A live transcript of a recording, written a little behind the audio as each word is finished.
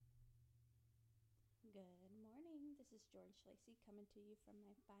This is George Lacey coming to you from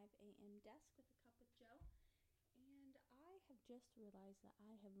my 5 a.m. desk with a cup of Joe. And I have just realized that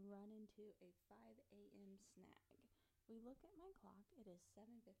I have run into a 5 a.m. snag. We look at my clock, it is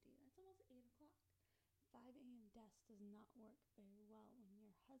 7:50. That's almost 8 o'clock. 5 a.m. desk does not work very well when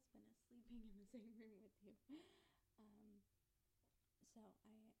your husband is sleeping in the same room with you. So I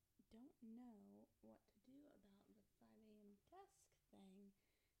don't know what to do about the 5 a.m. desk thing.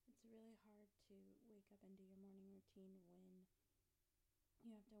 It's really hard to wake up and do your morning routine when you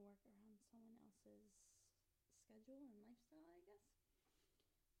have to work around someone else's schedule and lifestyle, I guess.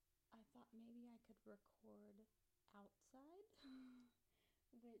 I thought maybe I could record outside,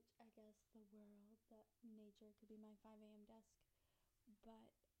 which I guess the world, the nature could be my 5 a.m. desk.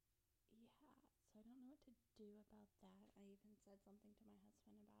 But yeah, so I don't know what to do about that. I even said something to my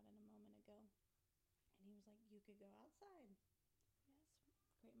husband about it a moment ago, and he was like, you could go outside. Yes,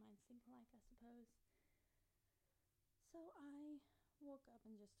 great minds think alike, I suppose. So I woke up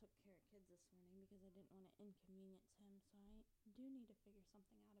and just took care of kids this morning because I didn't want to inconvenience him, so I do need to figure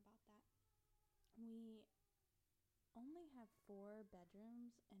something out about that. We only have 4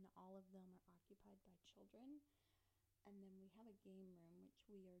 bedrooms, and all of them are occupied by children. And then we have a game room, which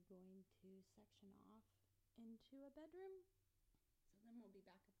we are going to section off into a bedroom. So then we'll be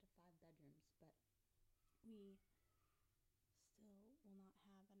back up to 5 bedrooms, but we still will not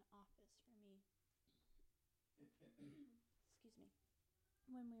have an office for me. Excuse me.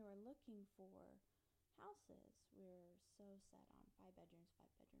 When we were looking for houses, we were so set on 5 bedrooms,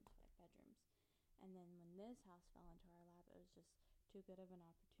 5 bedrooms, 5 bedrooms. And then when this house fell into our lap, it was just too good of an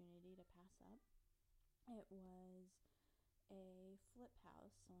opportunity to pass up. It was a flip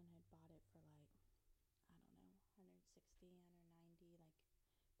house. Someone had bought it for like, I don't know, 160, 190, like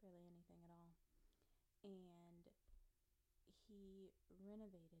barely anything at all. And he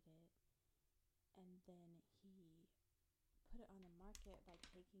renovated it, and then he put it on the market by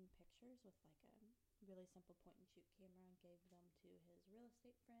taking pictures with like a really simple point and shoot camera and gave them to his real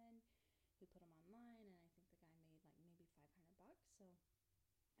estate friend who put them online, and I think the guy made like maybe $500. So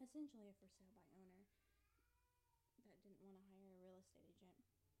essentially a for sale by owner that didn't want to hire a real estate agent.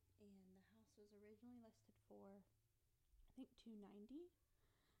 And the house was originally listed for I think $290,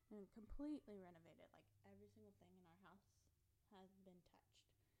 and completely renovated. Like every single thing in our house has been touched.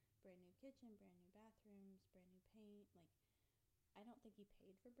 Brand new kitchen, brand new bathrooms, brand new paint. Like, I don't think he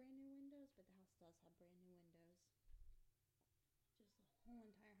paid for brand new windows, but the house does have brand new windows. Just the whole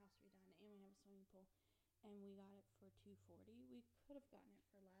entire house redone, and we have a swimming pool. And we got it for $240. We could have gotten it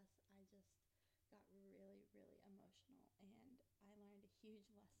for less. I just got really, really emotional, and I learned a huge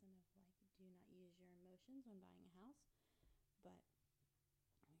lesson of like, do not use your emotions when buying a house. But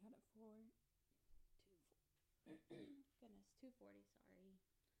we got it for $240. Sorry,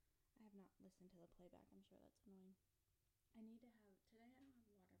 I have not listened to the playback. I'm sure that's annoying. I need to have today. I don't have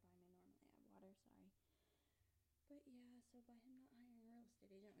water by me. Normally I have water. Sorry. But yeah, so by him not hiring a real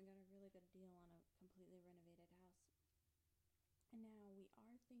estate agent, we got a really good deal on a completely renovated house. And now we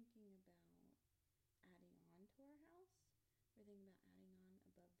are thinking about adding on to our house. We're thinking about adding on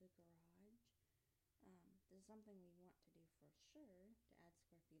above the garage. This is something we want to do for sure, to add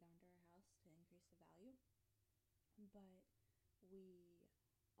square feet onto our house to increase the value. But we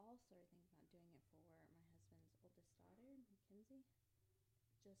also are thinking about doing it for my husband's oldest daughter, Mackenzie,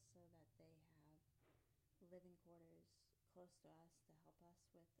 just so that they have living quarters close to us to help us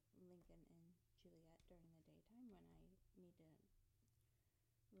with Lincoln and Juliet during the daytime when I need to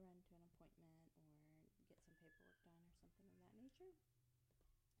run to an appointment or get some paperwork done or something of that nature.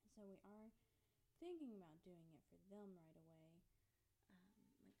 So we are thinking about doing it for them right away. My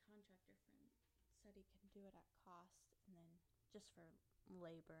contractor friend said he can do it at cost, and then just for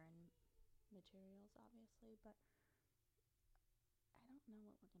labor and materials, obviously, but I don't know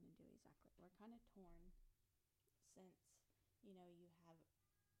what we're going to do exactly. We're kind of torn since, you have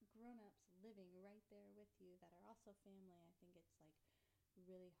grown-ups living right there with you that are also family. I think it's like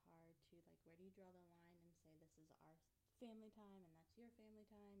really hard to, like, where do you draw the line and say this is our family time and that's your family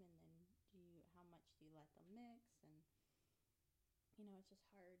time, and then how much do you let them mix? And it's just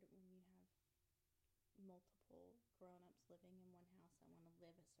hard when you have multiple grown-ups living in one house that want to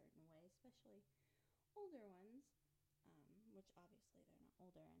live a certain way, especially older ones, which obviously they're not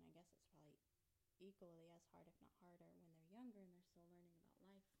older, and I guess it's probably equally as hard, if not harder, when they're younger and they're still learning about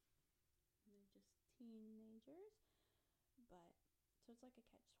life and they're just teenagers. But so it's like a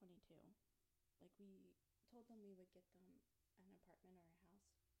catch-22. Like, we told them we would get them an apartment or a house,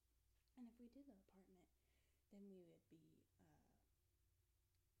 and if we did the apartment, then we would be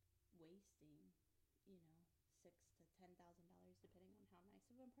wasting $6,000 to $10,000, depending on how nice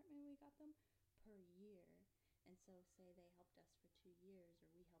of an apartment we got them, per year. And so say they helped us for 2 years or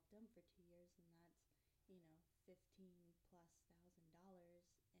we helped them for 2 years, and that's, 15 plus thousand dollars,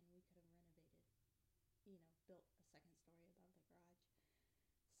 and we could have renovated, built a second story above the garage.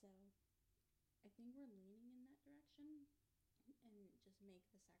 So I think we're leaning in that direction, and just make the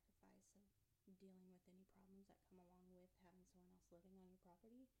sacrifice of dealing with any problems that come along with having someone else living on your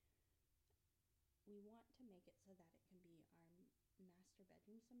property. We want to make it so that it can be our master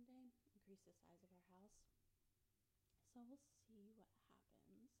bedroom someday, increase the size of our house. So we'll see what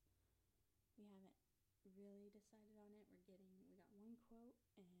happens. We haven't really decided on it. We got one quote,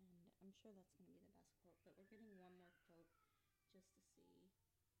 and I'm sure that's going to be the best quote, but we're getting one more quote just to see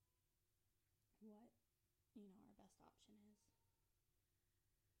what, our best option is.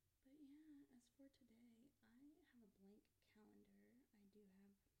 But yeah, as for today, I have a blank calendar. I do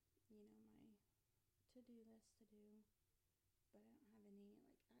have, my to-do list to do, but I don't have any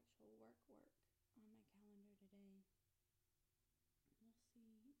actual work on my calendar today. We'll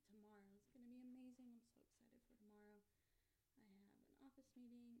see. Tomorrow is going to be amazing. I'm so excited for tomorrow. I have an office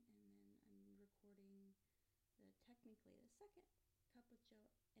meeting, and then I'm recording technically the second Cup with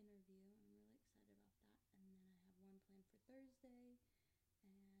Joe interview, and I'm really excited about that. And then I have one planned for Thursday,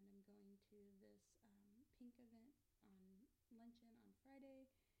 and I'm going to this pink event on luncheon on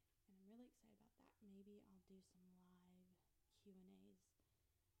Friday, and I'm really excited about that. Maybe I'll do some live Q&As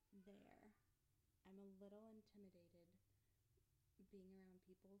there. I'm a little intimidated being around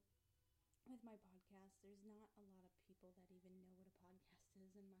people with my podcast. There's not a lot of people that even know what a podcast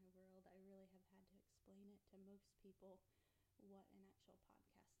is in my world. I really have had to explain it to most people what an actual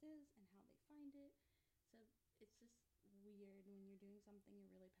podcast is and how they find it. So it's just weird when you're doing something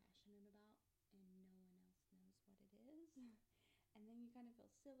you're really passionate about and no one else knows what it is. And then you kind of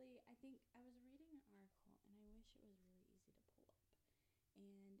feel silly. I think I was reading an article, and I wish it was really easy to pull up. And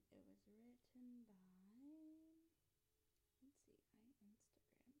it was written by, let's see, I Instagrammed her. It was written by,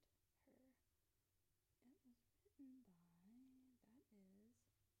 that is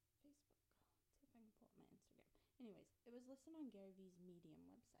Facebook. Let's see if I can pull up my Instagram. Anyways, it was listed on Gary Vee's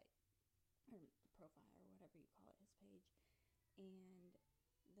Medium website, or profile, or whatever you call it, his page. And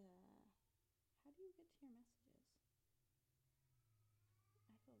how do you get to your messages?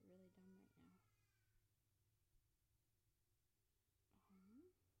 I feel really dumb right now. Profile?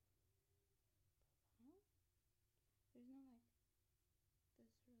 There's no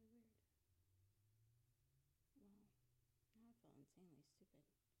this is really weird. Well, now I feel insanely stupid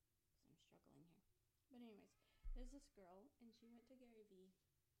because I'm struggling here. But anyways, there's this girl, and she went to Gary Vee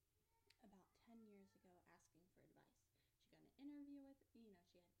about 10 years ago asking for advice. She got an interview with, she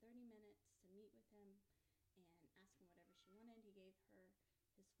had 30 minutes to meet with him and ask him whatever she wanted. He gave her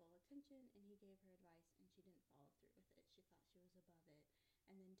his full attention, and he gave her advice, and she didn't follow through with it. She thought she was above it.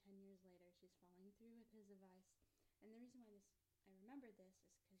 And then 10 years later, she's following through with his advice. And the reason why I remember this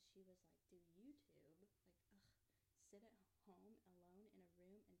is because she was like, do YouTube, sit at home alone in a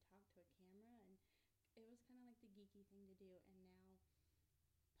room and talk to a camera, and it was kind of like the geeky thing to do. And now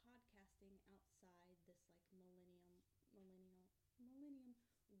podcasting outside this millennium world, millennials, it's anyone that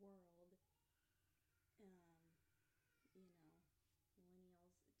you talk to podcasting about just thinks it's silly,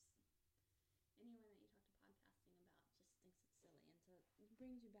 and so it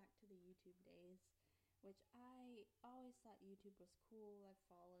brings you back to the YouTube days, which I always thought YouTube was cool. I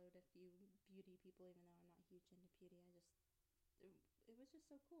followed a few beauty people, even though I'm not huge into beauty. It was just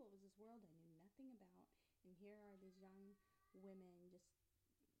so cool. It was this world I knew nothing about, and here are these young women just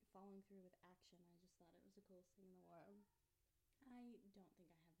following through with action. I just thought it was the coolest thing in the world. I don't think I have the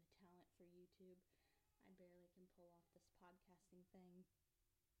talent for YouTube. I barely can pull off this podcasting thing,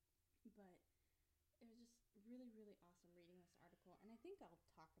 but it was just really, really awesome reading this article, and I think I'll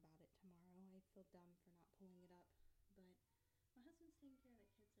talk about it tomorrow. I feel dumb for not pulling it up, but my husband's taking care of the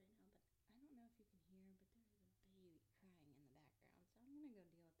kids right now, but I don't know if you can hear, but there is a baby crying in the background, so I'm gonna go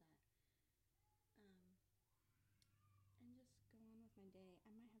deal with that, and just go on with my day. I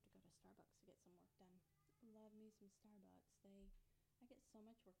might have to go to Starbucks to get some work done. Love me some Starbucks. I get so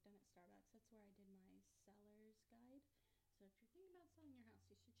much work done at Starbucks. That's where I did my seller's guide. So if you're thinking about selling your house,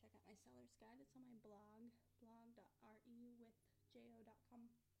 you should check out my seller's guide. It's on my blog.rewithjo.com.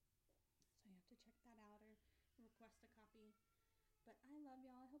 So you have to check that out or request a copy. But I love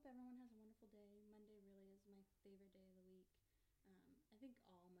y'all. I hope everyone has a wonderful day. Monday really is my favorite day of the week. I think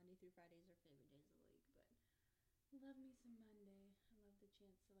all Monday through Fridays are favorite days of the week, but love me some Monday. I love the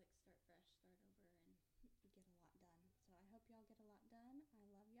chance to start fresh, start over, and get a lot done. So I hope y'all get a lot done. I